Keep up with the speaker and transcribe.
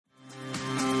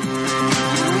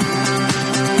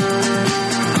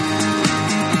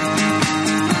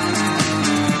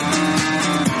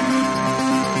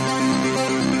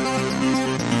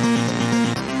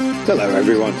Hello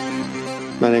everyone,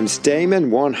 my name's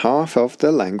Damien, one half of the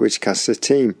Languagecaster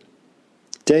team.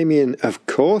 Damien, of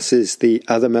course, is the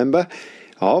other member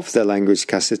of the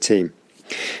Languagecaster team.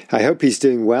 I hope he's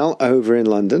doing well over in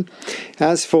London.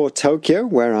 As for Tokyo,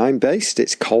 where I'm based,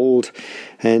 it's cold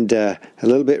and a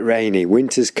little bit rainy.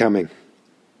 Winter's coming.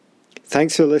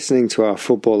 Thanks for listening to our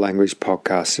football language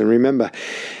podcast. And remember,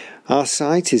 our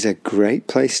site is a great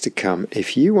place to come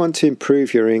if you want to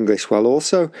improve your English while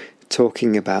also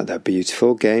talking about the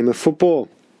beautiful game of football.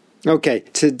 Okay,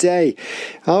 today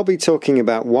I'll be talking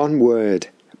about one word,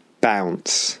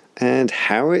 bounce, and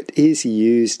how it is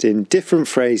used in different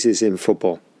phrases in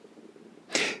football.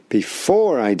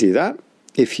 Before I do that,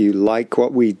 if you like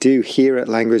what we do here at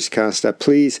Languagecaster,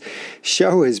 please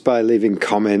show us by leaving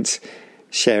comments,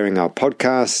 sharing our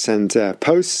podcasts and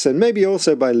posts, and maybe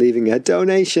also by leaving a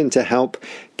donation to help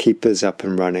keep us up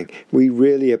and running. We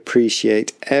really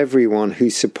appreciate everyone who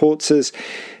supports us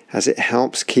as it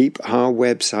helps keep our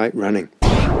website running.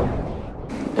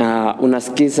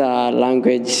 Unasikiza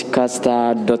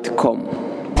languagecaster.com.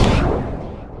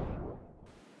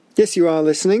 Yes, you are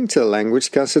listening to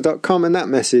languagecaster.com, and that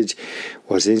message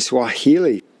was in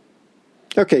Swahili.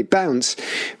 Okay, bounce.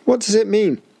 What does it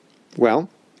mean? Well,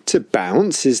 to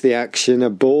bounce is the action a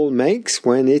ball makes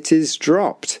when it is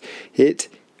dropped. It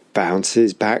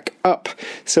bounces back up.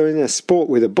 So in a sport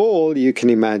with a ball, you can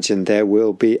imagine there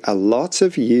will be a lot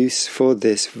of use for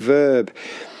this verb.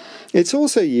 It's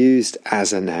also used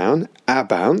as a noun, a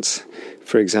bounce.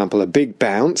 For example, a big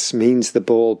bounce means the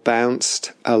ball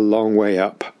bounced a long way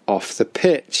up off the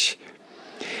pitch.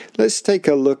 Let's take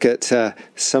a look at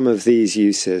some of these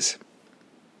uses.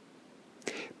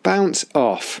 Bounce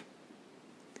off.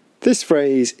 This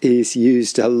phrase is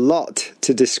used a lot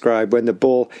to describe when the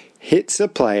ball hits a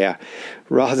player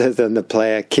rather than the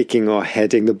player kicking or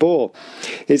heading the ball.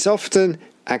 It's often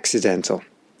accidental.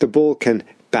 The ball can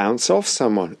bounce off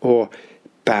someone or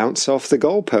bounce off the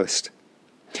goalpost.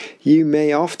 You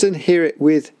may often hear it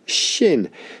with shin,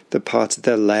 the part of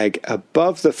the leg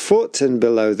above the foot and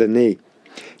below the knee.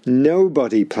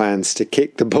 Nobody plans to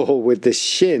kick the ball with the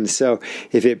shin, so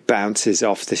if it bounces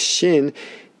off the shin,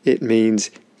 it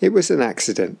means it was an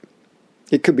accident.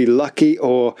 It could be lucky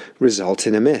or result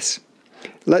in a miss.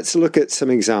 Let's look at some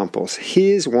examples.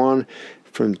 Here's one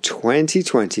from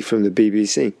 2020 from the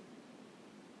BBC.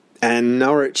 And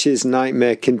Norwich's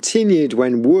nightmare continued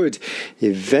when Wood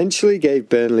eventually gave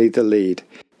Burnley the lead.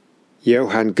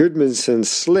 Johan Gudmundsson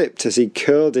slipped as he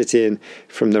curled it in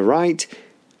from the right,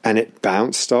 and it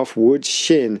bounced off Wood's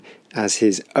shin as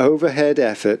his overhead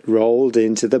effort rolled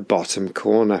into the bottom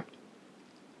corner.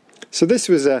 So this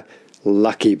was a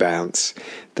lucky bounce.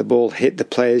 The ball hit the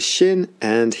player's shin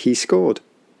and he scored.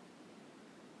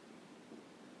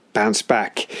 Bounce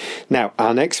back. Now,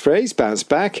 our next phrase, bounce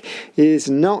back, is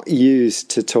not used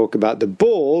to talk about the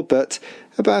ball, but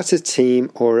about a team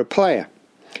or a player.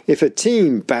 If a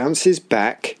team bounces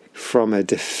back from a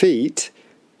defeat,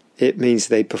 it means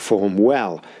they perform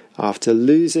well after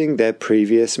losing their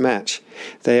previous match.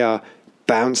 They are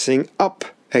bouncing up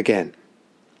again,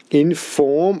 in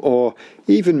form or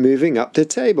even moving up the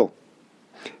table.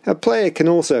 A player can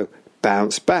also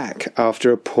bounce back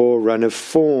after a poor run of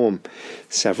form,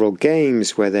 several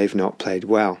games where they've not played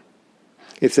well.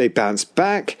 If they bounce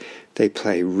back, they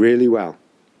play really well.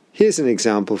 Here's an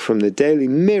example from the Daily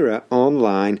Mirror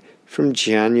online from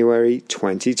January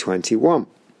 2021.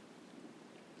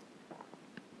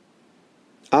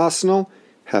 Arsenal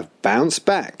have bounced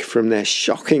back from their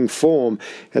shocking form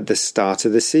at the start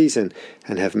of the season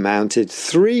and have mounted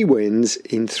 3 wins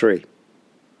in 3.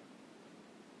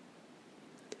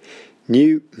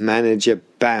 New manager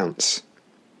bounce.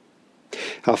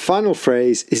 Our final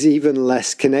phrase is even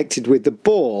less connected with the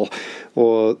ball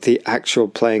or the actual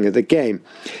playing of the game.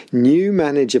 New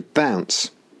manager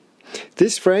bounce.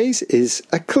 This phrase is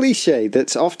a cliche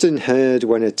that's often heard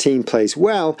when a team plays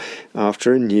well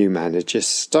after a new manager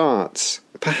starts.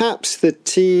 Perhaps the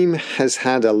team has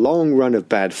had a long run of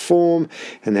bad form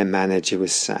and their manager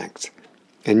was sacked.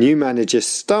 A new manager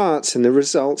starts and the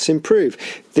results improve.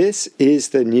 This is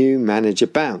the new manager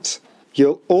bounce.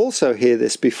 You'll also hear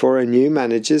this before a new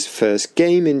manager's first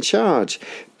game in charge.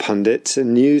 Pundits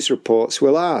and news reports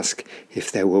will ask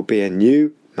if there will be a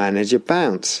new manager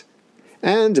bounce.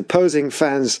 And opposing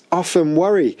fans often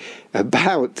worry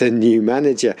about the new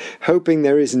manager, hoping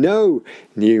there is no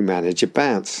new manager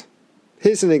bounce.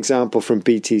 Here's an example from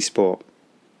BT Sport.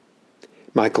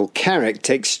 Michael Carrick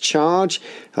takes charge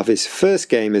of his first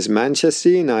game as Manchester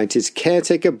United's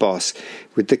caretaker boss,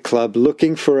 with the club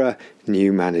looking for a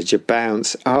new manager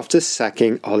bounce after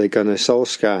sacking Ole Gunnar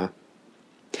Solskjaer.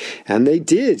 And they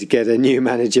did get a new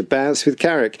manager bounce with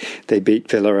Carrick. They beat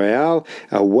Villarreal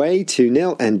away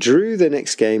 2-0 and drew the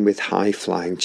next game with high-flying